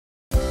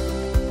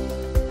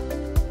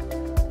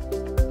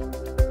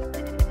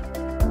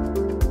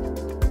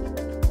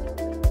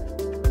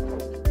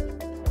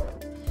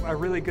A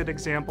really good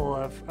example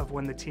of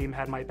when the team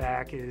had my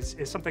back is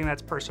something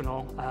that's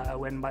personal.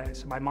 When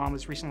my mom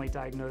was recently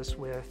diagnosed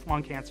with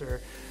lung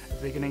cancer at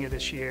the beginning of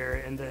this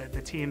year, and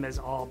the team has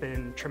all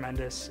been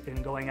tremendous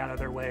in going out of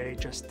their way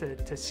just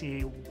to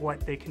see what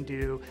they can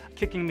do,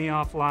 kicking me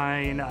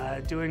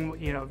offline, doing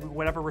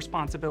whatever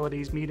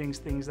responsibilities, meetings,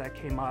 things that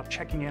came up,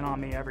 checking in on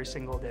me every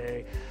single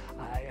day,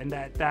 and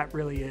that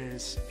really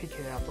is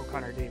PKF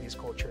O'Connor Davies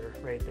culture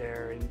right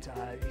there, and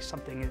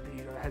something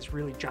that has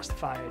really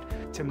justified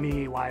to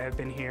me why I've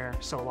been here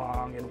so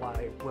long and why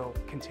I will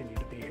continue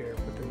to be here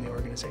within the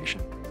organization.